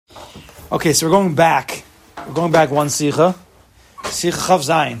Okay, so we're going back. We're going back one Sicha. Sicha Chav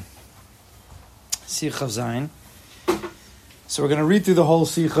Zayin. Sicha Chav Zayin. So we're going to read through the whole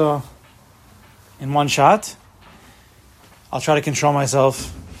Sicha in one shot. I'll try to control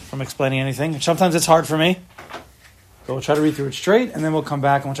myself from explaining anything. Sometimes it's hard for me. But we'll try to read through it straight, and then we'll come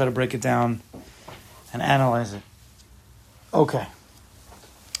back and we'll try to break it down and analyze it. Okay.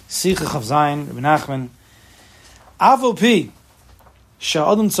 Sicha Chav Zayin, Rabbi Nachman. Avol Pi.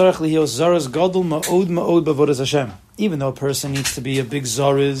 Even though a person needs to be a big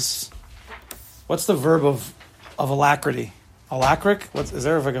zariz, what's the verb of alacrity? Alacric? Is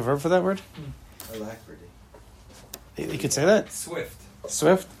there like a verb for that word? Alacrity. You could say that? Swift.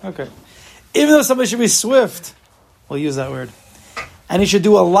 Swift? Okay. Even though somebody should be swift, we'll use that word. And he should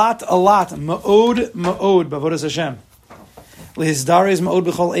do a lot. Ma'od, b'avodas Hashem. Lihizdariz ma'od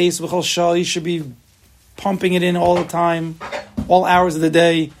b'chol eis, b'chol shal. He should be pumping it in all the time. All hours of the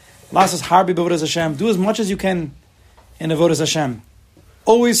day. Lasas harbi b'avodas Hashem. Do as much as you can in avodas Hashem.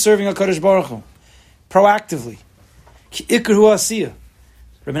 Always serving HaKadosh Baruch Hu. Proactively. Ki ikar hu asiyah.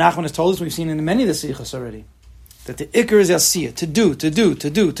 Rabbi Nachman has told us, we've seen in many of the sichos already, that the ikar is asiyah. To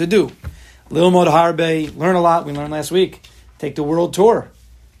do. Lil mod harbe. Learn a lot. We learned last week. Take the world tour.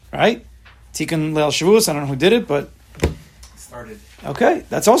 Right? Tikkun Leil Shavuos. I don't know who did it, but... Started. Okay.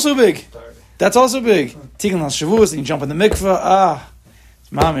 That's also big. That's also big. Tikkun Leil Shavuos, you jump in the mikveh. It's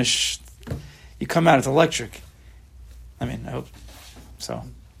mamish. You come out, it's electric. I mean, I hope so.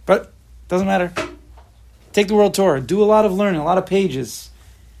 But doesn't matter. Take the world tour. Do a lot of learning, a lot of pages.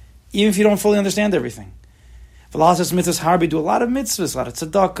 Even if you don't fully understand everything. Velasas mitzvahs harbi. Do a lot of mitzvahs, a lot of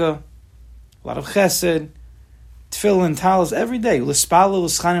tzedakah, a lot of chesed, tefillin, talis, every day. L'spala,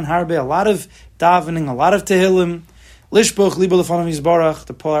 l'schanin harbi. A lot of davening, a lot of tehillim. Lishbuch, libo lefanam yizbarach,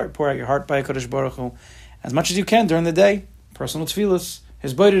 to pour out your heart by HaKadosh Baruch Hu, as much as you can during the day. Personal tefillas,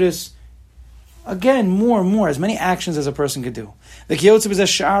 his boididus. Again, more, as many actions as a person could do. The kiyotze b'zeh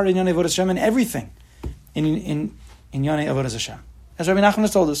sha'ar in Yonei Avodas Hashem, and everything in Yonei Avodas Hashem. As Rabbi Nachman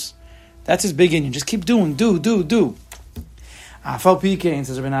has told us, that's his big Inyan. Just keep doing, do. Afal pikein,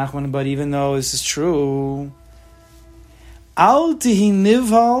 says Rabbi Nachman, but even though this is true, al tihi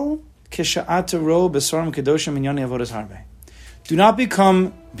nivhal. Do not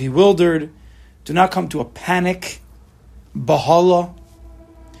become bewildered. Do not come to a panic. Bahala.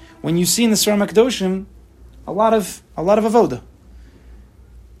 When you see in the Svarim HaKadoshim a lot of avodah. You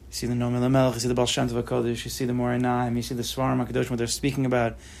see the Noam Lamelech, you see the Baal Shem Tov HaKodesh, you see the Morainaim, you see the Svarim HaKadoshim where they're speaking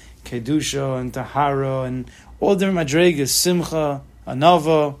about Kedusha and Tahara and all different madregas, Simcha,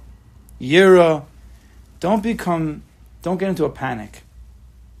 Anava, Yira. Don't get into a panic.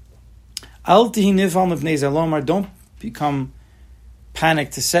 Don't become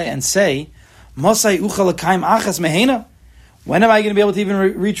panicked to say, Mosai ucha l'kaim achas mehena. When am I going to be able to even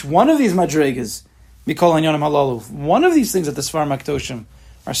reach one of these madregas? Mikol anyonim halalu. One of these things that the Svarim HaKadoshim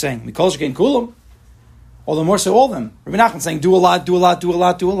are saying. Mikol shekein kulam. All the more so all of them. Rabbi Nachman saying, do a lot. So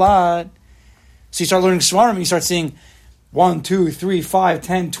you start learning Svarim and you start seeing 1, 2, 3, 5,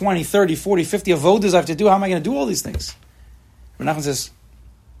 10, 20, 30, 40, 50 avodas I have to do. How am I going to do all these things? Rabbi Nachman says,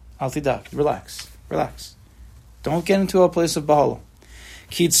 Al tidak, relax. Don't get into a place of bahala.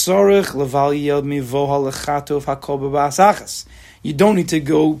 You don't need to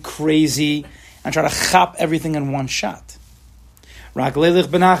go crazy and try to chop everything in one shot.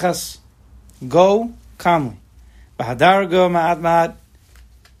 Go calmly. Bahadarga, ma'at,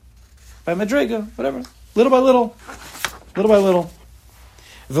 by madrega, whatever. Little by little.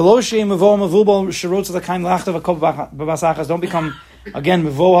 Don't become, again,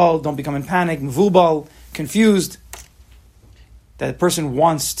 mevohal, don't become in panic, mevubal, confused. That person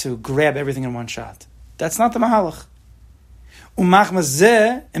wants to grab everything in one shot. That's not the mahalach.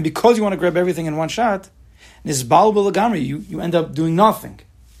 And because you want to grab everything in one shot, you end up doing nothing.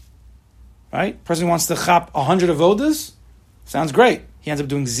 Right? Person wants to chop 100 avodas, sounds great. He ends up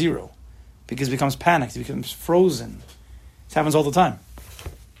doing 0 because he becomes panicked, he becomes frozen. This happens all the time.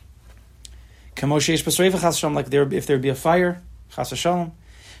 Like if there be a fire, because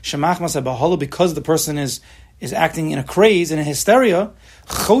the person is acting in a craze, in a hysteria,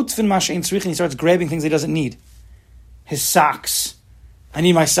 and he starts grabbing things he doesn't need. His socks. I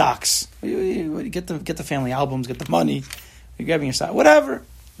need my socks. Get the family albums, get the money. You're grabbing your socks. Whatever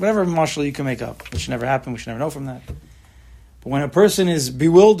marshal you can make up. Which never happened. We should never know from that. But when a person is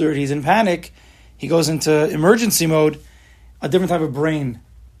bewildered, he's in panic, he goes into emergency mode, a different type of brain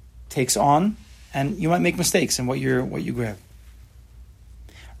takes on, and you might make mistakes in what you grab.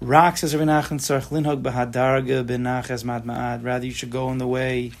 Rak says Rabbi Nachman, tzarich linhog b'hadarga b'nachas mad ma'ad. Rather, you should go in the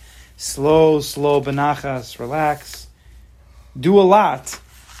way, slow, b'nachas, relax. Do a lot,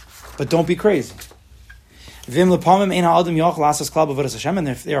 but don't be crazy. And if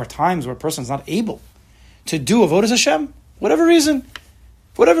there are times where a person is not able to do avodas Hashem, whatever reason,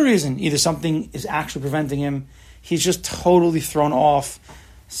 either something is actually preventing him, he's just totally thrown off,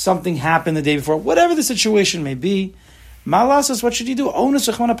 something happened the day before, whatever the situation may be, malasas, what should you do? Onus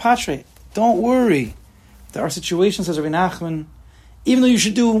rechmana patre. Don't worry. There are situations, says Rabbi Nachman, even though you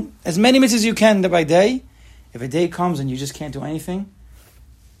should do as many mitzvahs as you can day by day, if a day comes and you just can't do anything,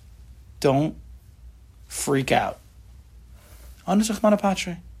 don't freak out. Onus rechmana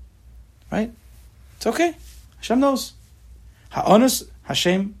patre. Right? It's okay. Hashem knows. Ha'onus,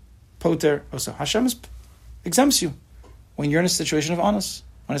 Hashem, poter, also. Hashem exempts you when you're in a situation of onus,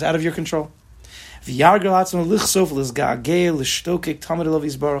 when it's out of your control. A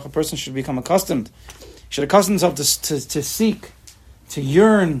person should become accustomed. He should accustom himself to seek, to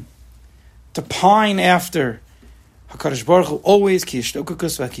yearn, to pine after HaKadosh Baruch Hu always,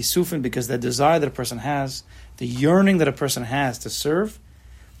 because that desire that a person has, the yearning that a person has to serve,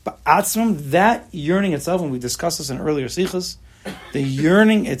 but that yearning itself, when we discussed this in earlier sichos, the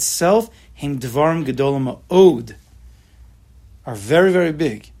yearning itself, him dvarim gedolim ma'od, are very, very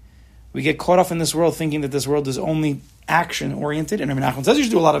big. We get caught off in this world thinking that this world is only action-oriented, and Rabbi Nachman says you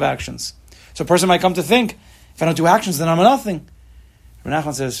should do a lot of actions. So a person might come to think, if I don't do actions, then I'm a nothing. Rabbi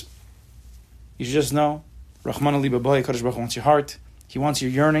Nachman says, you should just know, Rahman Ali Babai, Kadosh Baruch Hu wants your heart, He wants your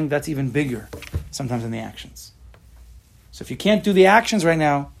yearning, that's even bigger, sometimes than the actions. So if you can't do the actions right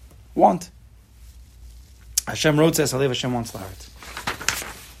now, want. Hashem wrote says, Hashem wants the heart.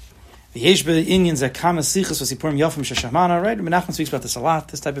 The Yesh Inyan Zakama Sichos Vasipurim Yafim Sheshamana, right? Rabbi Nachman speaks about this a lot,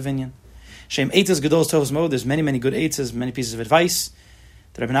 this type of Inyan. Shem Eitzes Gedolos Tovos Mo, there's many, many good eitzes, many pieces of advice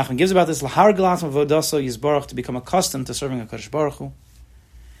that Rabbi Nachman gives about this. Lahar Galas Avodah Yisbarach, to become accustomed to serving a HaKadosh Baruch Hu.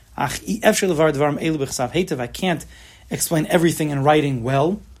 Ach Efshel Levar Dvarim Elu B'Chsav Heitev, I can't explain everything in writing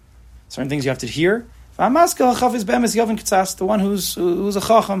well. Certain things you have to hear. The one who's a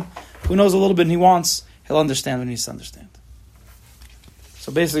chacham, who knows a little bit and he wants, he'll understand when he needs to understand.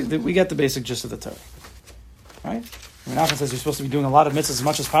 So basically, we get the basic gist of the Torah. Right? Rabbi Nachman says you're supposed to be doing a lot of mitzvahs as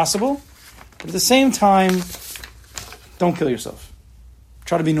much as possible, but at the same time, don't kill yourself.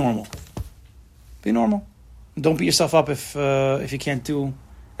 Try to be normal. Be normal. Don't beat yourself up if you can't do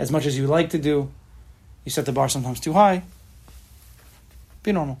as much as you like to do. You set the bar sometimes too high.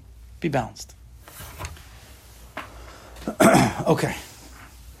 Be normal. Be balanced. Okay.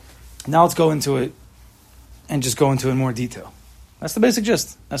 Now let's go into it and just go into it in more detail. That's the basic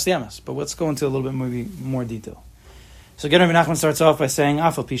gist. That's the MS. But let's go into a little bit more detail. So again, Rabbi Nachman starts off by saying,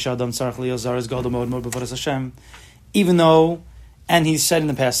 Afal Pisha Adam Tzarech Liozar is Gadol Mod Mod B'Avodas Hashem. Even though, and he's said in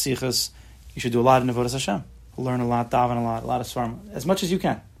the past sichos, you should do a lot in Avodas Hashem. Learn a lot, daven a lot of svarim. As much as you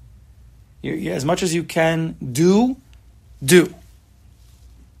can. As much as you can do.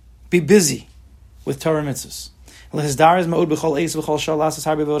 Be busy with Torah mitzvahs.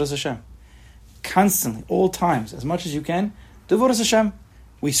 Constantly, all times, as much as you can, do Avodas Hashem.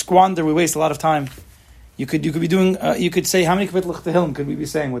 We waste a lot of time. You could be doing. You could say how many Kvit Tehillim could we be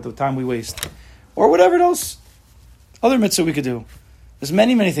saying with the time we waste, or whatever else, other mitzvah we could do. There's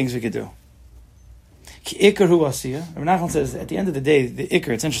many things we could do. Ki ikar hu asiyah. Rabbi Nachman says at the end of the day, the ikar.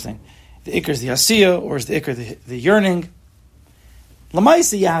 It's interesting. The ikar is the asiyah, or is the ikar the yearning?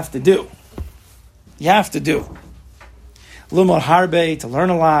 Lamaisa, you have to do. You have to do. Lumar harbe, to learn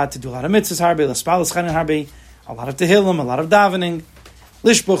a lot, to do a lot of mitzvahs harbe, l'spalas chanin harbe, a lot of tehillim, a lot of davening,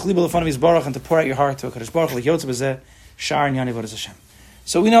 lishbuch libel l'fanav yisbarach, and to pour out your heart to a Kadosh Baruch Hu, l'yotze b'zeh, shar and yani avodas Hashem.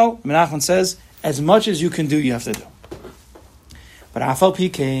 So we know, Rabbi Nachman says, as much as you can do, you have to do. But afal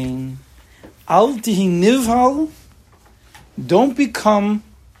pikein, al tihi nivhal, don't become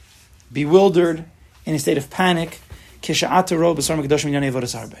bewildered in a state of panic, when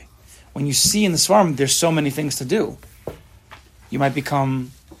you see in the Svarim, there's so many things to do. You might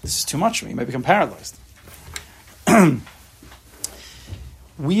become, this is too much for me, you might become paralyzed.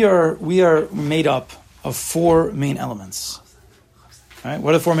 We are made up of four main elements. Right?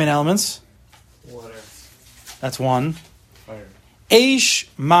 What are the four main elements? Water. That's one. Fire. Eish,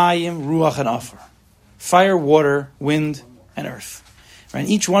 Mayim, Ruach, and Afar. Fire, water, wind, and earth. Right? And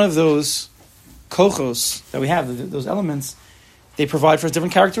each one of those kochos that we have, those elements, they provide for us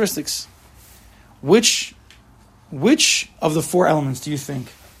different characteristics. Which of the four elements do you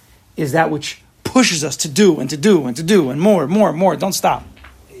think is that which pushes us to do and to do and to do and more? Don't stop.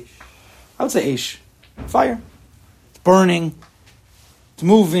 Aish. I would say Aish. Fire. It's burning. It's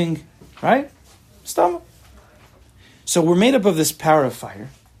moving. Right? Stomach. So we're made up of this power of fire,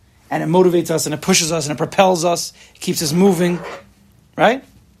 and it motivates us and it pushes us and it propels us. It keeps us moving. Right?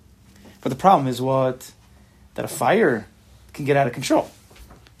 But the problem is that a fire can get out of control.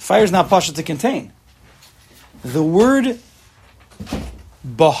 Fire is not pashut to contain. The word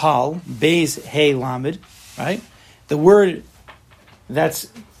bahal, beis hey lamed, right? The word that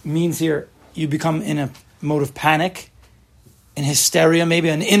means here you become in a mode of panic, in hysteria, maybe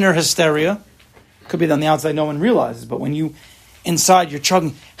an inner hysteria. Could be that on the outside no one realizes, but when you inside you're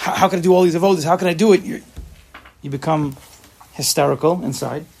chugging, how can I do all these avodas? How can I do it? You become hysterical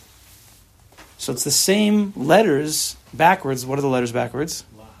inside. So it's the same letters backwards. What are the letters backwards?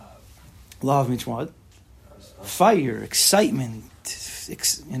 Lahav means what? Fire, excitement,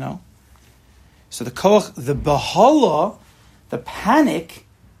 you know. So the koach, the bahala, the panic,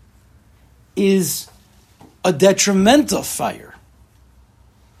 is a detrimental fire.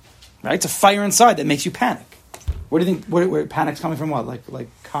 Right? It's a fire inside that makes you panic. What do you think? Where panic's coming from? What? Like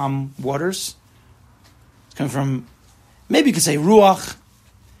calm waters? It's coming from, maybe you could say ruach,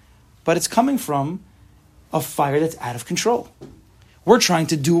 but it's coming from a fire that's out of control. We're trying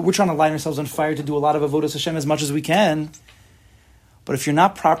to light ourselves on fire to do a lot of avodas Hashem as much as we can. But if you're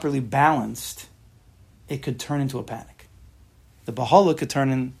not properly balanced, it could turn into a panic. The bahala could turn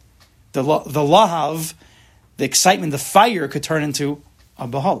in, the lahav, the excitement, the fire could turn into a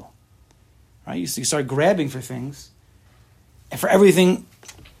bahala. Right? You start grabbing for things, and for everything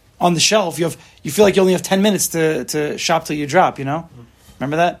on the shelf, you feel like you only have 10 minutes to shop till you drop, you know?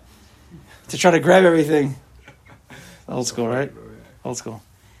 Remember that? To try to grab everything. Old school, right? Old school.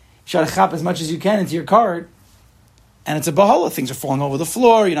 You try to chop as much as you can into your cart, and it's a bahala. Things are falling over the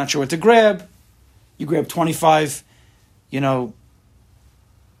floor, you're not sure what to grab. You grab 25, detergents.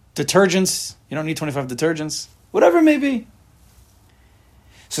 You don't need 25 detergents. Whatever it may be.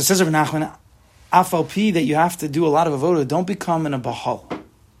 So it says Rabbi Nachman, afal that you have to do a lot of avodah, don't become in a bahala.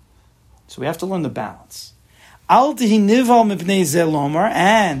 So we have to learn the balance. Al tihi nival mipnei zeh lomar,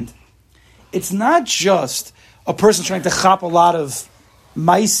 and it's not just a person trying to chop a lot of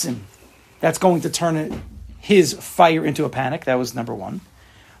maisim that's going to turn his fire into a panic. That was number one.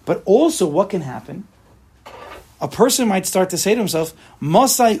 But also, what can happen? A person might start to say to himself,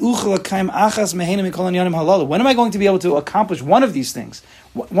 Mosai uchel akaim achas mehenim mikol anyanim halalu. When am I going to be able to accomplish one of these things?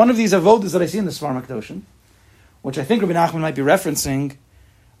 One of these avodas that I see in the Svar Makdoshim, which I think Rabbi Nachman might be referencing,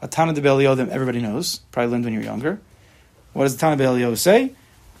 a Tana de Be'elio that everybody knows, probably learned when you were younger. What does the Tana de Be'elio say?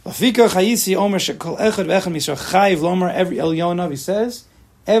 Lafika chayisi omer shekol echad ve'echad misra chayiv lomer, every Elyonav, he says,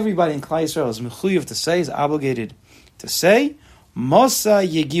 everybody in Klal Yisrael is mechuyev to say, is obligated to say, Mosa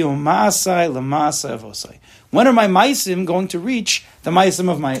yegiu ma'asai l'ma'asai avosai. When are my maisim going to reach the maisim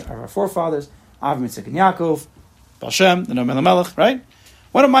of our forefathers? Avram, Yitzchak, and Yaakov, Baal Shem, the Noam Melech, right?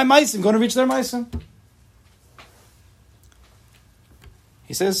 When are my maisim going to reach their maisim?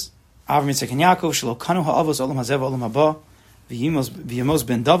 He says, Avram, Yitzchak, and Yaakov, shelo kanu ha'avos olam hazeh v'olam haba, v'yemos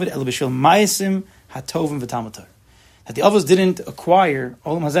ben David, elu b'shel maisim hatovim v'talmutar. That the avos didn't acquire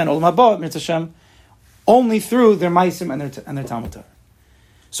olam hazeh and olam haba, Mitzvah Hashem, only through their maisim and their talmutar.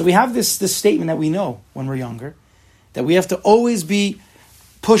 So we have this statement that we know when we're younger, that we have to always be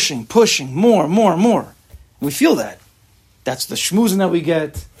pushing, more. And we feel that. That's the shmoozing that we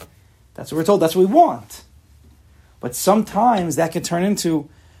get. That's what we're told. That's what we want. But sometimes that can turn into,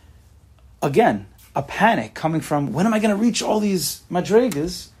 again, a panic coming from, when am I going to reach all these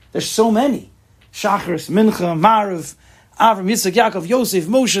madregas? There's so many. Shachris, Mincha, Marav, Avram, Yitzchak, Yaakov, Yosef,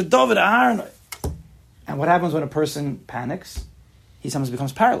 Moshe, David, Aaron. And what happens when a person panics? He sometimes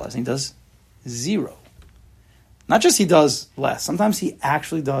becomes paralyzed and he does zero. Not just he does less. Sometimes he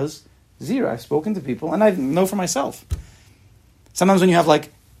actually does zero. I've spoken to people, and I know for myself. Sometimes when you have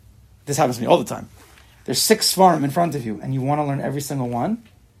this happens to me all the time. There's 6 svarim in front of you, and you want to learn every single one,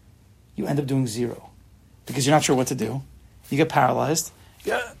 you end up doing zero. Because you're not sure what to do. You get paralyzed.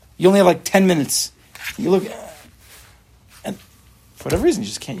 You only have 10 minutes. You look, and for whatever reason,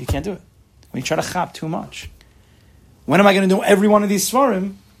 you can't do it. When you try to chop too much. When am I going to know every one of these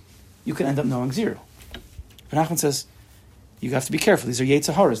svarim? You can end up knowing zero. But Nachman says, you have to be careful. These are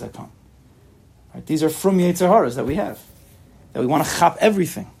Yetzer Haras that come. Right? These are from Yetzer Haras that we have. That we want to chop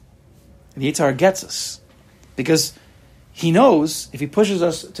everything. And the Yetzer Hara gets us. Because he knows, if he pushes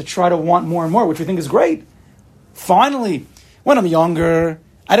us to try to want more and more, which we think is great, finally, when I'm younger,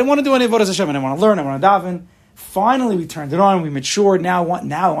 I didn't want to do any Avodas Hashem. I didn't want to learn, I want to daven. Finally, we turned it on, we matured, now I want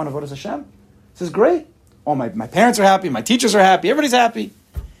Avodas Hashem. This is great. Oh, my parents are happy, my teachers are happy, everybody's happy.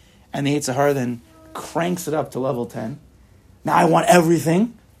 And the Yetzer Hara then cranks it up to level 10. Now I want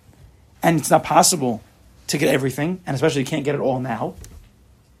everything. And it's not possible to get everything, and especially you can't get it all now.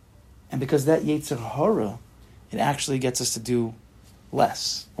 And because that Yetzer Hara, it actually gets us to do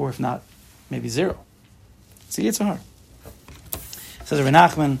less, or if not, maybe zero. It's the Yetzer Hara. Says Rabbi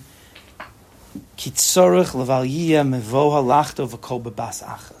Nachman,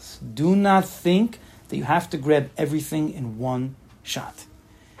 Do not think that you have to grab everything in one shot.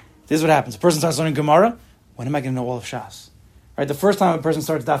 This is what happens. A person starts learning Gemara. When am I going to know all of Shas? Right? The first time a person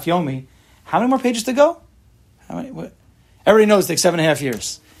starts Daf Yomi, how many more pages to go? What? Everybody knows it takes 7.5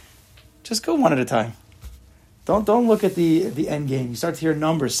 years. Just go one at a time. Don't look at the end game. You start to hear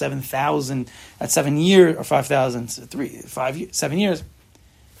numbers, 7,000, at 7 years, or 5,000, 7 years. It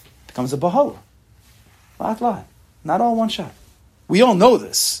becomes a bahala. Lot. Not all one shot. We all know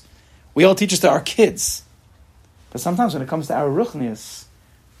this. We all teach this to our kids. But sometimes when it comes to our ruchnius,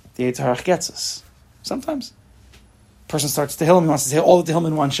 the Yetzer Hara gets us. Sometimes. A person starts Tehillim, he wants to say all the Tehillim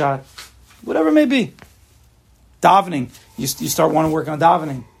in one shot. Whatever it may be. Davening. You start wanting to work on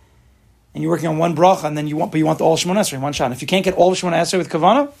davening. And you're working on one bracha, and then you want the all Shemona Esrei in one shot. And if you can't get all the Shemona Esrei with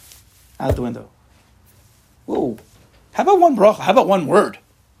Kavanah, out the window. Whoa. How about one bracha? How about one word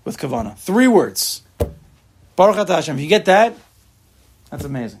with Kavanah? 3 words. Baruch Atah Hashem. If you get that, that's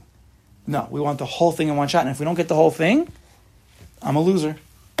amazing. No, we want the whole thing in one shot. And if we don't get the whole thing, I'm a loser.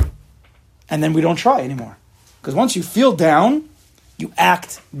 And then we don't try anymore. Because once you feel down, you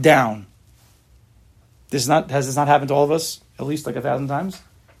act down. Has this not happened to all of us at least like 1,000 times?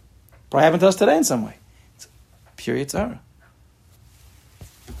 Probably happened to us today in some way. It's pure Yetzer Hara.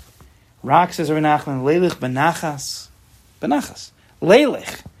 Rak says Rabbi Nachman, Leilich benachas. Benachas.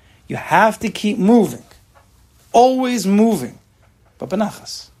 Leilich. You have to keep moving. Always moving. But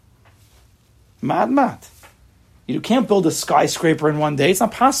benachas. Mad. You can't build a skyscraper in one day. It's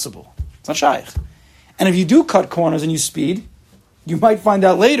not possible. It's not shaykh. And if you do cut corners and you speed, you might find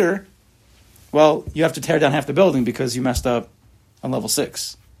out later, well, you have to tear down half the building because you messed up on level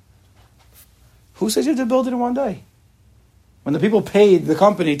 6. Who says you have to build it in one day? When the people paid the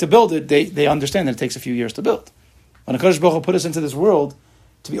company to build it, they understand that it takes a few years to build. When HaKadosh Baruch Hu put us into this world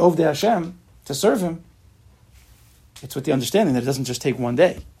to be Ovdei Hashem, to serve Him, it's with the understanding that it doesn't just take one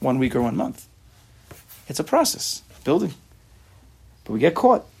day, 1 week, or 1 month. It's a process, building. But we get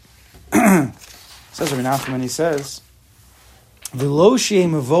caught. Says Rabbi Nachman, he says, "V'lo she'ei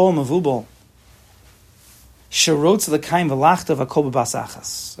mevo mevubal, sherotz l'kaim v'lachta v'kol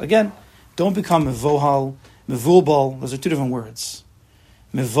b'basachas." Again, don't become mevohal, mevubal. Those are 2 different words.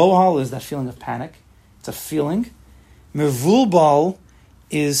 Mevohal is that feeling of panic. It's a feeling. Mevubal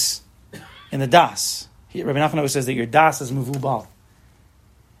is in the das. Rabbi Nachman always says that your das is mevubal.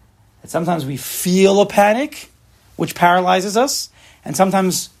 And sometimes we feel a panic, which paralyzes us, and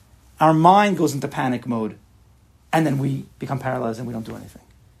sometimes our mind goes into panic mode, and then we become paralyzed and we don't do anything.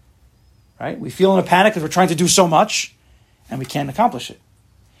 Right? We feel in a panic because we're trying to do so much, and we can't accomplish it.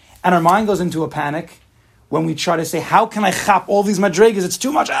 And our mind goes into a panic when we try to say, how can I chop all these madrigas? It's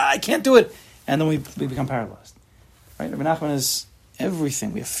too much. I can't do it. And then we become paralyzed. Right? Rabbi Nachman is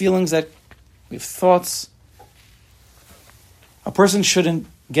everything. We have feelings, we have thoughts. A person shouldn't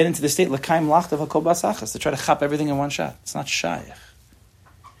get into the state l'kaim lachta v'kol basachas, to try to chop everything in one shot. It's not shaykh.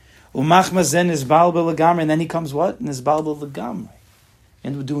 Umachma zen nizbalbel legamri, and then he comes what? Nizbalbel legamri.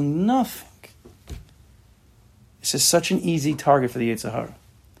 And we're doing nothing. This is such an easy target for the Yetzer Hara.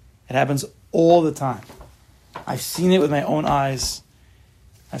 It happens all the time. I've seen it with my own eyes.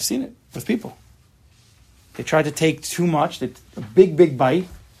 I've seen it with people. They tried to take too much, a big bite,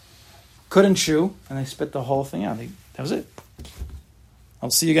 couldn't chew, and they spit the whole thing out. That was it. I'll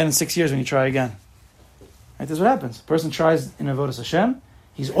see you again in 6 years when you try again. Right? This is what happens. A person tries in Avodas Hashem.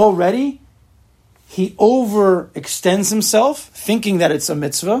 He overextends himself, thinking that it's a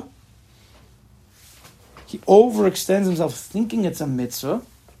mitzvah. He overextends himself, thinking it's a mitzvah.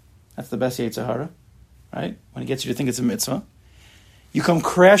 That's the best Yetzer Hara, right? When it gets you to think it's a mitzvah. You come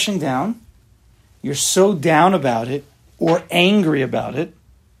crashing down. You're so down about it, or angry about it.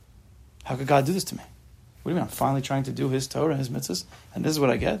 How could God do this to me? What do you mean? I'm finally trying to do His Torah, His mitzvahs, and this is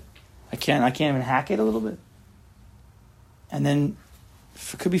what I get? I can't even hack it a little bit. And then,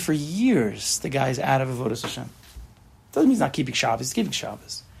 it could be for years, the guy's out of Avodas Hashem. Doesn't mean he's not keeping Shabbos, he's keeping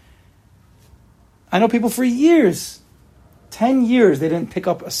Shabbos. I know people for years, 10 years, they didn't pick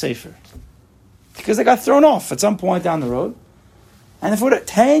up a sefer. Because they got thrown off at some point down the road. And if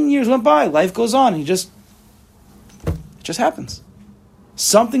 10 years went by, life goes on, and it just happens.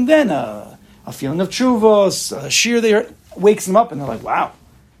 Something then, a feeling of tshuva, a shir they heard, wakes them up, and they're like, wow,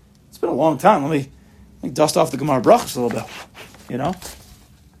 it's been a long time. Let me dust off the Gemara Brachos a little bit, you know?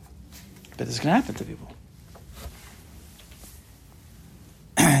 But this can happen to people.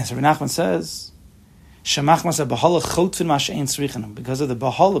 So Rabbi Nachman says, because of the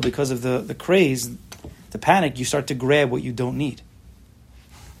bahala, because of the craze, the panic, you start to grab what you don't need.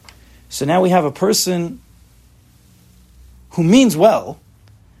 So now we have a person who means well,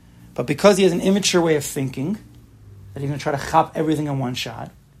 But because he has an immature way of thinking, that he's going to try to chop everything in one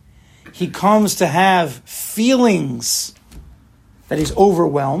shot, he comes to have feelings that he's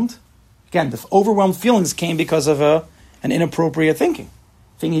overwhelmed. Again, the overwhelmed feelings came because of an inappropriate thinking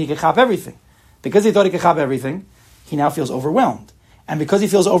he could chop everything. Because he thought he could chop everything, he now feels overwhelmed. And because he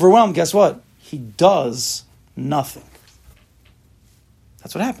feels overwhelmed, guess what? He does nothing.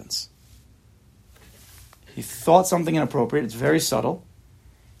 That's what happens. He thought something inappropriate. It's very subtle.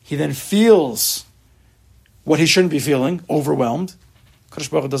 He then feels what he shouldn't be feeling, overwhelmed. Kadosh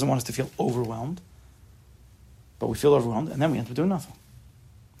Baruch Hu doesn't want us to feel overwhelmed. But we feel overwhelmed, and then we end up doing nothing.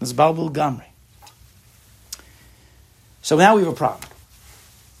 This is Balbul Gamri. So now we have a problem.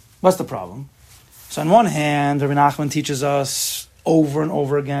 What's the problem? So on one hand, Rabbi Nachman teaches us over and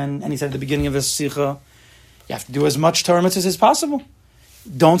over again, and he said at the beginning of his Sicha, you have to do as much Torah mitzvahs as possible.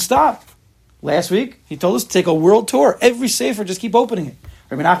 Don't stop. Last week, he told us to take a world tour. Every sefer, just keep opening it.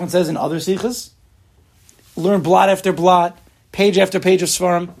 Rabbi Nachman says in other Sichas, learn blot after blot, page after page of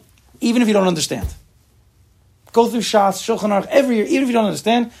Svarim, even if you don't understand. Go through Shas, Shulchan Aruch, every year, even if you don't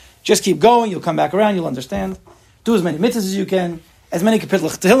understand, just keep going, you'll come back around, you'll understand. Do as many mitzvahs as you can, as many Kapitel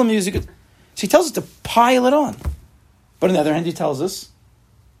Tehillim as you can. So he tells us to pile it on. But on the other hand, he tells us,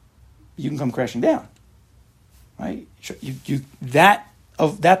 you can come crashing down. Right? That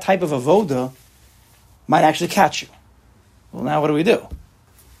type of avoda might actually catch you. Well, now what do?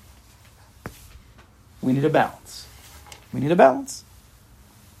 We need a balance.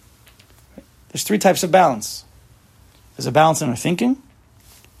 There's three types of balance. There's a balance in our thinking,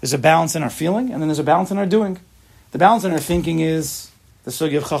 there's a balance in our feeling, and then there's a balance in our doing. The balance in our thinking is the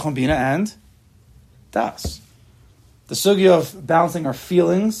sugya of Chacham Bina and Das. The sugya of balancing our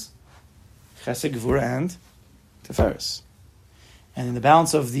feelings, Chesed, Gevura, and Tiferes. And in the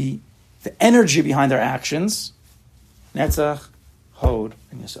balance of the energy behind our actions, Netzach, Hod,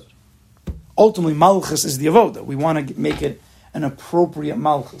 and Yesod. Ultimately, Malchus is the Avodah. We want to make it an appropriate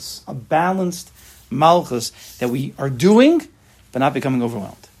Malchus, a balanced Malchus that we are doing, but not becoming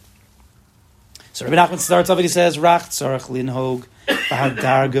overwhelmed. So Rabbi Nachman starts off and he says, Rach tzarech linhog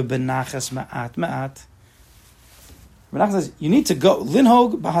b'hadarga benachas ma'at ma'at. Rabbi Nachman says, you need to go,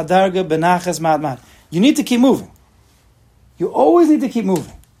 linhog b'hadarga benachas ma'at ma'at. You need to keep moving. You always need to keep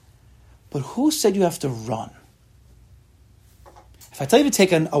moving. But who said you have to run? If I tell you to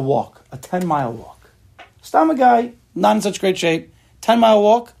take a walk, a 10-mile walk, stop a guy, not in such great shape, 10-mile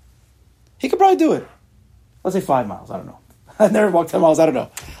walk, he could probably do it. Let's say 5 miles, I don't know. I've never walked 10 miles, I don't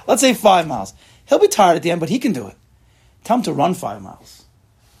know. Let's say 5 miles. He'll be tired at the end, but he can do it. Tell him to run 5 miles.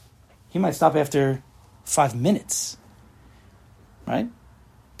 He might stop after 5 minutes. Right?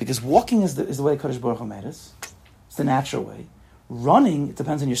 Because walking is the way Kadosh Baruch Hu made us. It's the natural way. Running, it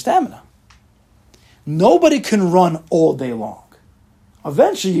depends on your stamina. Nobody can run all day long.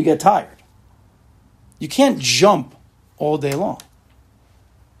 Eventually you get tired. You can't jump all day long.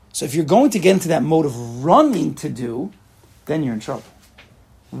 So if you're going to get into that mode of running to do, then you're in trouble.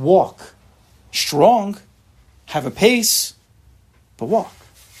 Walk. Strong. Have a pace. But walk.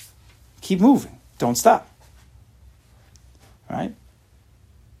 Keep moving. Don't stop. Right?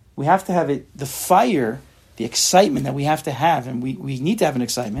 We have to have it, the fire, the excitement that we have to have, and we need to have an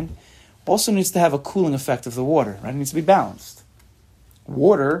excitement, also needs to have a cooling effect of the water. Right? It needs to be balanced.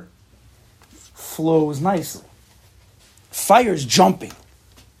 Water flows nicely. Fire is jumping.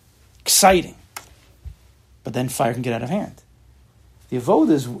 Exciting. But then fire can get out of hand. The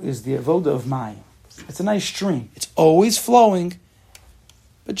avodah is the avodah of mayim. It's a nice stream. It's always flowing,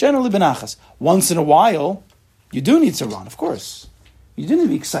 but generally benachas. Once in a while, you do need to run, of course. You do need to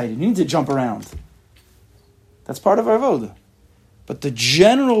be excited. You need to jump around. That's part of our avodah. But the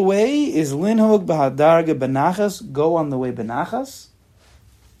general way is linhog b'hadarga benachas, go on the way benachas,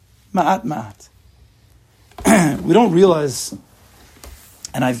 ma'at ma'at. We don't realize,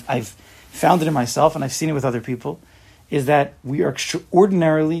 and I've found it in myself, and I've seen it with other people, is that we are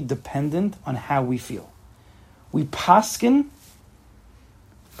extraordinarily dependent on how we feel. We paskin,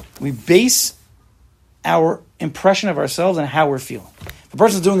 we base our impression of ourselves on how we're feeling. If a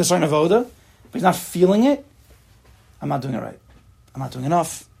person's doing a certain avodah, but he's not feeling it, I'm not doing it right. I'm not doing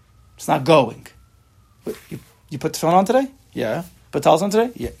enough. It's not going. But you put the phone on today? Yeah. Put towels on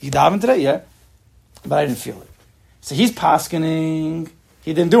today? Yeah. You daven today? Yeah. But I didn't feel it. So he's paskening,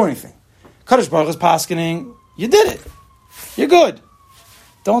 he didn't do anything. Kadosh Baruch Hu is paskening, you did it. You're good.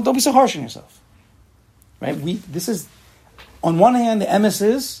 Don't be so harsh on yourself. Right? This is, on one hand, the emes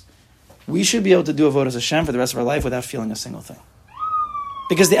is, we should be able to do Avodas Hashem for the rest of our life without feeling a single thing.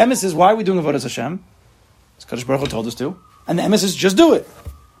 Because the emes is, why are we doing Avodas Hashem? Because Kadosh Baruch Hu told us to. And the emes is, just do it.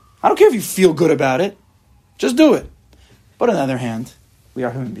 I don't care if you feel good about it. Just do it. But on the other hand, we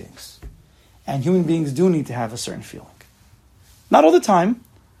are human beings. And human beings do need to have a certain feeling. Not all the time,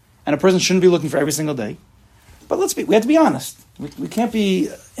 and a person shouldn't be looking for every single day. But we have to be honest. We can't be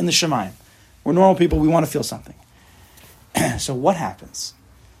in the Shemayim. We're normal people, we want to feel something. So what happens?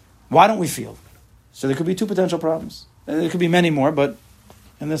 Why don't we feel? So there could be two potential problems. There could be many more, but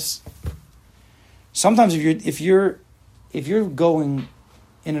in this, sometimes if you're going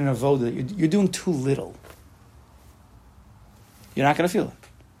in an avodah, you're doing too little. You're not going to feel it.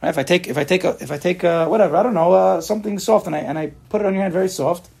 Right? If I take whatever, I don't know, something soft, and I put it on your hand very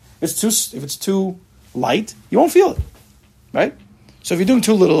soft, if it's too light, you won't feel it, right? So if you're doing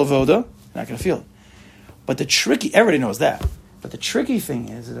too little avodah, you're not going to feel it. But everybody knows that. But the tricky thing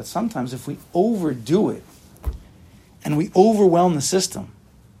is that sometimes if we overdo it, and we overwhelm the system,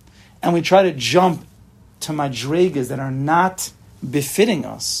 and we try to jump to madregas that are not befitting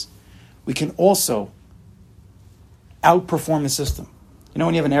us, we can also outperform the system. You know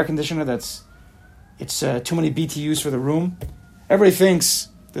when you have an air conditioner it's too many BTUs for the room? Everybody thinks,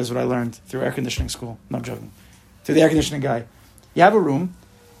 this is what I learned through air conditioning school. No, I'm joking. Through the air conditioning guy. You have a room,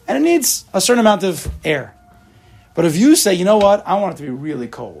 and it needs a certain amount of air. But if you say, you know what, I want it to be really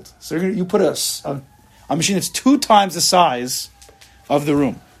cold. So you put a machine that's 2 times the size of the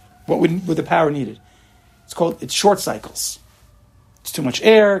room. What would the power needed? It's short cycles. It's too much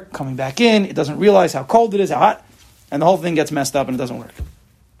air coming back in. It doesn't realize how cold it is, how hot. And the whole thing gets messed up and it doesn't work.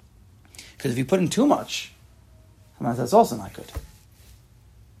 Because if you put in too much, that's also not good.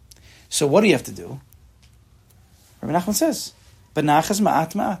 So what do you have to do? Rabbi Nachman says, "Benachas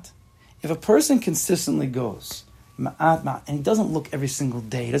ma'at ma'at." If a person consistently goes ma'at ma'at, and he doesn't look every single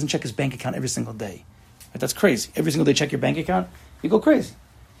day, he doesn't check his bank account every single day. Right? That's crazy. Every single day, check your bank account, you go crazy.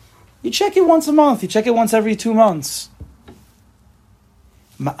 You check it once a month. You check it once every 2 months.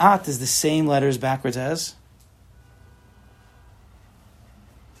 Ma'at is the same letters backwards as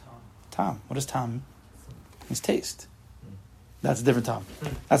Tom. What is Tom? It's taste. That's a different Tom.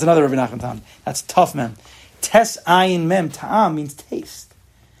 That's another Rabbi Nachman Tom. That's tough, man. Tes ayin mem. Ta'am means taste.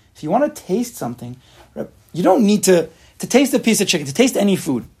 If you want to taste something, you don't need to taste a piece of chicken, to taste any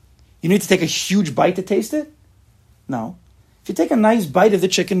food. You need to take a huge bite to taste it? No. If you take a nice bite of the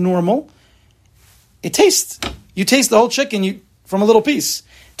chicken normal, it tastes. You taste the whole chicken from a little piece.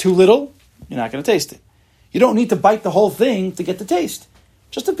 Too little, you're not going to taste it. You don't need to bite the whole thing to get the taste.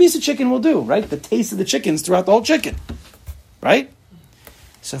 Just a piece of chicken will do, right? The taste of the chicken's throughout the whole chicken, right?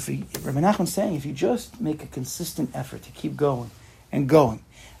 So Rabbi Nachman's saying, if you just make a consistent effort to keep going and going,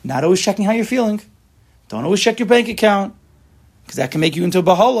 not always checking how you're feeling, don't always check your bank account, because that can make you into a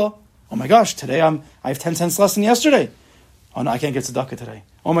bahala. Oh my gosh, today I have 10 cents less than yesterday. Oh no, I can't get tzedakah today.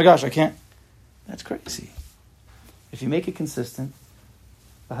 Oh my gosh, I can't. That's crazy. If you make it consistent,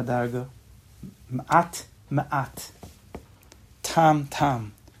 hadarga, ma'at, ma'at,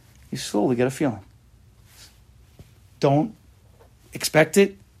 tam, you slowly get a feeling. Don't expect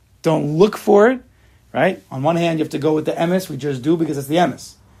it. Don't look for it, right? On one hand, you have to go with the emes. We just do because it's the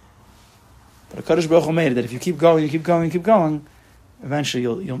emes. But HaKadosh Baruch Hu made it that if you keep going, eventually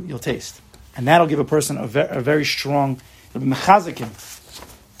you'll taste. And that'll give a person a very strong, it'll be mechazikim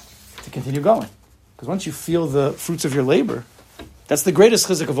to continue going. Because once you feel the fruits of your labor, that's the greatest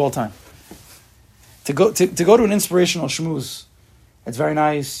chizuk of all time. To go to an inspirational shmooze, it's very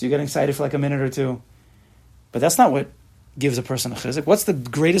nice. You're getting excited for like a minute or two. But that's not what gives a person a chizuk. What's the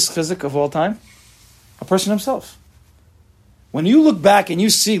greatest chizuk of all time? A person himself. When you look back and you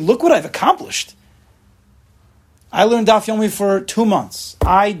see, look what I've accomplished. I learned Daf Yomi for 2 months.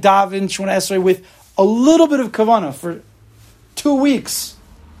 I davened Shemona Esrei with a little bit of kavanah for 2 weeks.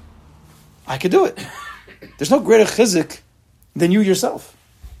 I could do it. There's no greater chizuk than you yourself.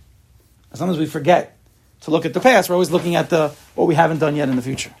 As long as we forget to look at the past, we're always looking at what we haven't done yet in the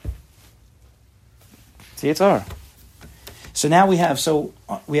future. See, it's hard. So now we have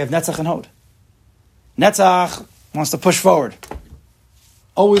Netzach and Hod. Netzach wants to push forward.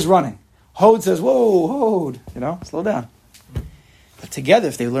 Always running. Hod says, whoa, Hod, slow down. But together,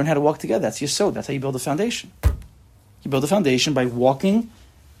 if they learn how to walk together, that's Yesod. That's how you build a foundation. You build a foundation by walking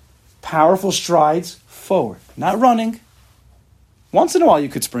powerful strides forward, not running. Once in a while you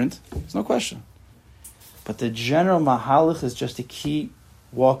could sprint, there's no question. But the general mahalach is just to keep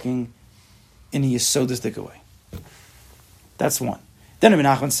walking in a yesodistic way. That's one. Then Rabbi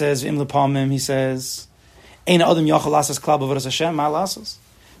Nachman says, Im lepalmim, he says, Ein adam yachal lasas klal b'avodas Hashem, ma lasas.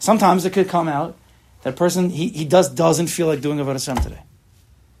 Sometimes it could come out that person, he doesn't feel like doing avodas Hashem today.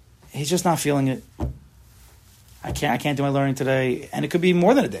 He's just not feeling it. I can't do my learning today. And it could be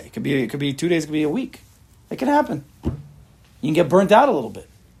more than a day. It could be 2 days, it could be a week. It can happen. You can get burnt out a little bit.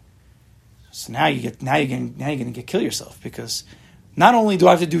 So now you're going to kill yourself because Not only do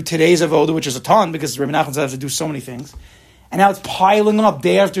I have to do today's avodah, which is a ton, because Rabbi Nachman said I have to do so many things, and now it's piling up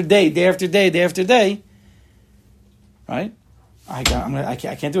day after day, day after day, day after day, right? I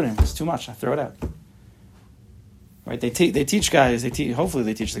can't do it anymore. It's too much. I throw it out. Right? They teach guys. Hopefully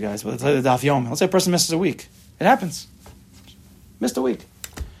they teach the guys. But let's say the daf yom. Let's say a person misses a week. It happens. Missed a week.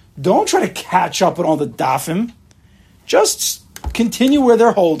 Don't try to catch up on all the dafim. Just continue where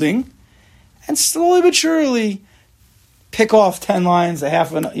they're holding, and slowly but surely pick off 10 lines, a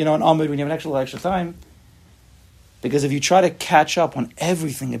half an amud when you have an extra time. Because if you try to catch up on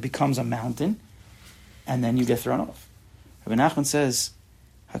everything, it becomes a mountain, and then you get thrown off. Rabbi Nachman says,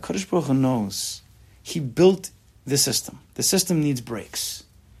 HaKadosh Baruch Hu knows. He built the system. The system needs breaks.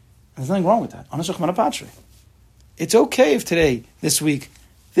 There's nothing wrong with that. It's okay if today, this week,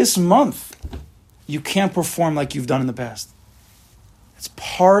 this month, you can't perform like you've done in the past. It's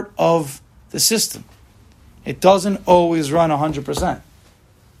part of the system. It doesn't always run 100%.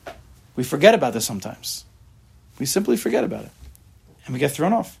 We forget about this sometimes. We simply forget about it. And we get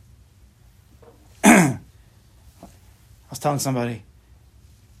thrown off. I was telling somebody,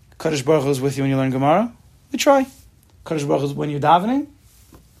 Kadosh Baruch Hu is with you when you learn Gemara. We try. Kadosh Baruch Hu is when you're davening.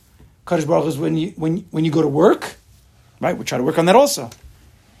 Kadosh Baruch Hu is when you go to work. Right? We try to work on that also.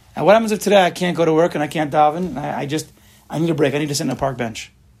 And what happens if today I can't go to work and I can't daven? And I need a break. I need to sit in a park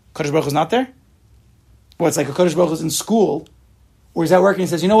bench. Kadosh Baruch Hu is not there? Well, it's like a Kadosh Baruch Hu is in school, or he's at work and he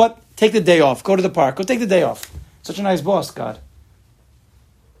says, you know what? Take the day off. Go to the park. Go take the day off. Such a nice boss, God.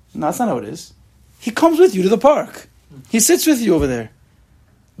 No, that's not how it is. He comes with you to the park. He sits with you over there.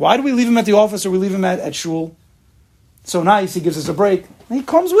 Why do we leave him at the office or we leave him at shul? So nice, he gives us a break. And he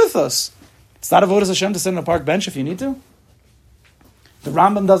comes with us. It's not avodas Hashem to sit on a park bench if you need to. The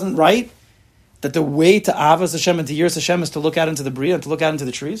Rambam doesn't write that the way to avas Hashem and to yiras Hashem is to look out into the bria and to look out into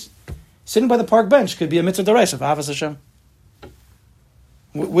the trees. Sitting by the park bench could be a mitzvah d'oraisa of avas Hashem.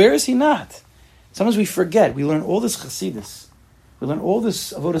 Where is he not? Sometimes we forget. We learn all this chassidus. We learn all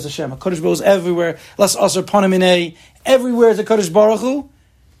this avodas Hashem. HaKadosh Baruch Hu is everywhere. Las asar panim inei. Everywhere is a Kadosh Baruch Hu.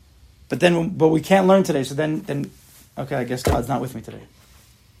 But we can't learn today. So then, okay, I guess God's not with me today.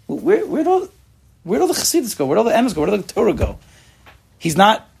 Where'd all the chassidus go? Where'd all the emes go? Where'd all the Torah go? He's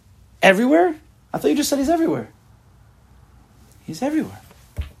not everywhere? I thought you just said he's everywhere. He's everywhere.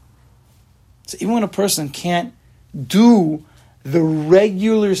 So even when a person can't do the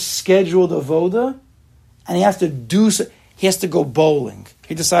regular scheduled avoda, and he has to go bowling.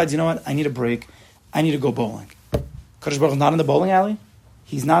 He decides, you know what? I need a break. I need to go bowling. Kadosh Baruch Hu is not in the bowling alley.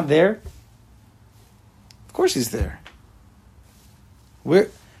 He's not there. Of course he's there.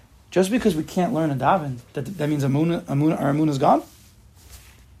 Just because we can't learn a daven, that means our amunah is gone?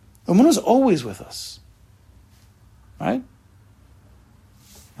 Amunah is always with us. Right?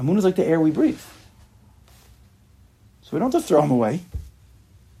 Amunah is like the air we breathe. So we don't have to throw him away.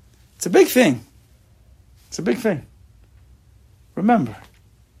 It's a big thing. It's a big thing. Remember,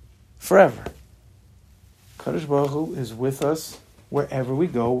 forever, Kadosh Baruch Hu is with us wherever we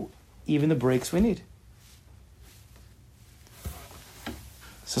go, even the breaks we need.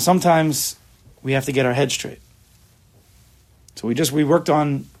 So sometimes we have to get our head straight. So we worked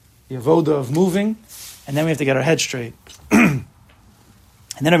on the avodah of moving, and then we have to get our head straight. And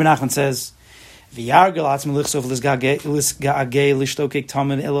then Rabbi Nachman says, "V'yargel atzmi lichsov lisga'agei lishtokek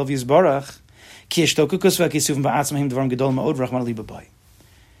tamid elov yizbarach ki yishtokukus v'kisuvim ba'atzmahim dvarim gedol ma'od v'rachman li b'bai."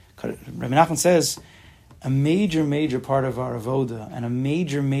 Rabbi Nachman says, a major part of our avodah and a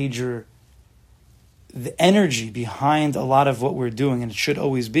major the energy behind a lot of what we're doing, and it should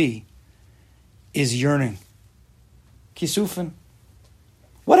always be, is yearning. Kisufin.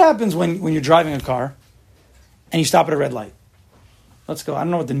 What happens when you're driving a car and you stop at a red light? Let's go. I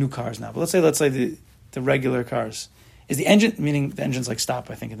don't know what the new cars now, but let's say the regular cars. Is the engine, meaning the engines like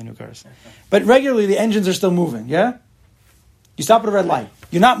stop, I think, in the new cars. But regularly the engines are still moving, yeah? You stop at a red light.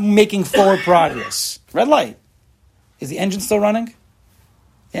 You're not making forward progress. Red light. Is the engine still running?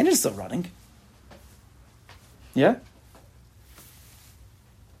 The engine's still running. Yeah?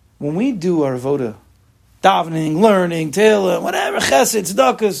 When we do our avodah, davening, learning, tehillah, whatever, chesed,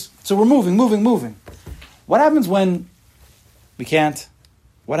 tzedakahs, so we're moving. What happens when we can't?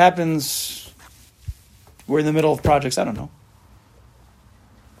 What happens? We're in the middle of projects. I don't know.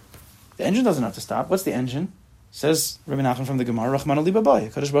 The engine doesn't have to stop. What's the engine? Says Rabbi Nachman from the Gemara, Rachmana li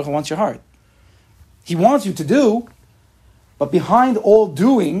b'bai. Kadosh Baruch Hu wants your heart. He wants you to do, but behind all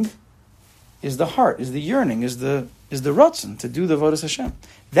doing is the heart, is the yearning, is the ratzon to do the avodas Hashem.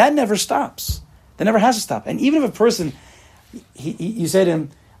 That never stops. That never has to stop. And even if a person, you say to him,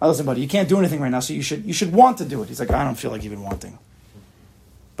 "Oh, listen, buddy, you can't do anything right now, so you should want to do it." He's like, "I don't feel like even wanting."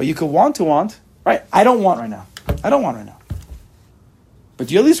 But you could want to want, right? I don't want right now. But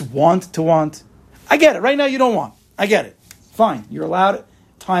do you at least want to want? I get it. Right now you don't want. I get it. Fine. You're allowed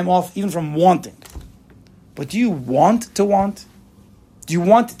time off even from wanting. But do you want to want? Do you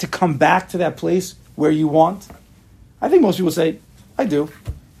want to come back to that place where you want? I think most people say, I do.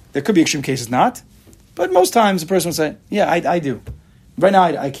 There could be extreme cases not. But most times the person would say, yeah, I do. Right now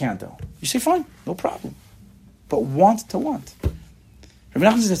I can't though. You say, fine, no problem. But want to want. Rabbi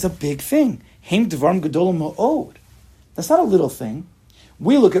Nachman says that's a big thing. Heim devarim gedolim ma'od. That's not a little thing.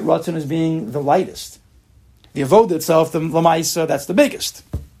 We look at Ratzon as being the lightest. The Avodah itself, the Lamaisa, that's the biggest.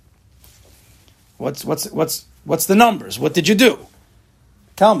 What's the numbers? What did you do?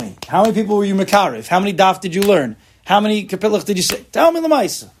 Tell me. How many people were you mekarev? How many daf did you learn? How many kapilach did you say? Tell me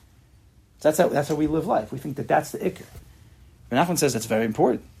Lamaisa. That's how we live life. We think that that's the ikr. Rabbi Nachman says that's very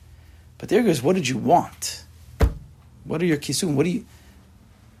important. But the ikr is, what did you want? What are your kisum?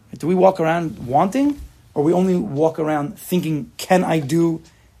 Do we walk around wanting? Or we only walk around thinking, can I do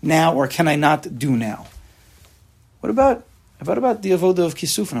now or can I not do now? What about the avodah of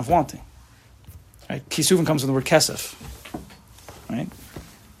kisufin, of wanting? Right? Kisufin comes from the word kesef. Right?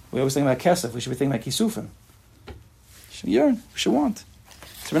 We always think about kesef. We should be thinking about kisufin. We should yearn. We should want.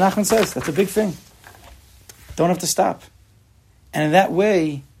 So Rabbi Nachman says, that's a big thing. Don't have to stop. And in that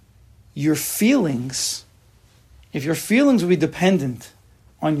way, your feelings, if your feelings would be dependent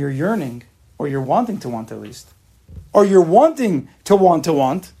on your yearning, or you're wanting to want at least, or you're wanting to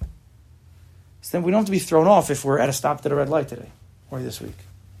want, so then we don't have to be thrown off if we're at a stop at a red light today, or this week.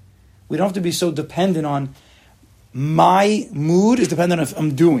 We don't have to be so dependent on, my mood is dependent on if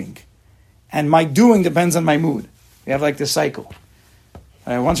I'm doing, and my doing depends on my mood. We have like this cycle.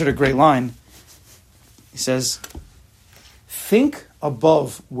 I once heard a great line. He says, think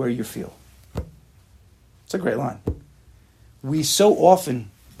above where you feel. It's a great line. We so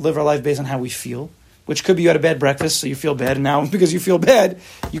often live our life based on how we feel, which could be you had a bad breakfast, so you feel bad, and now because you feel bad,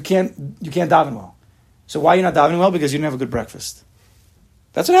 you can't daven well. So why are you not davening well? Because you didn't have a good breakfast.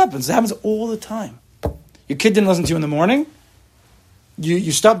 That's what happens. It happens all the time. Your kid didn't listen to you in the morning.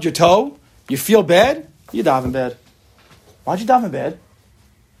 You stubbed your toe. You feel bad. You daven bad. Why'd you daven bad?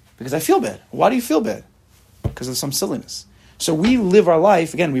 Because I feel bad. Why do you feel bad? Because of some silliness. So we live our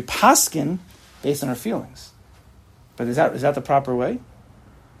life, again, we paskin based on our feelings. But is that the proper way?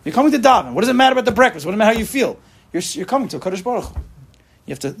 You're coming to daven. What does it matter about the breakfast? What does it matter how you feel? You're coming to a Kodesh Baruch Hu.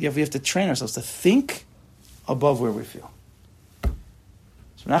 We have to train ourselves to think above where we feel.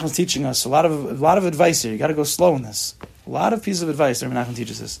 So Menachem's teaching us a lot of advice here. You got to go slow in this. A lot of pieces of advice that Menachem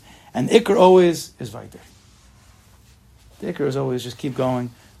teaches us. And the ikr always is right there. The ikr is always just keep going.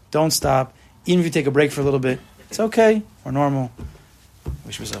 Don't stop. Even if you take a break for a little bit, it's okay. We're normal.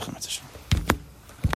 Wish we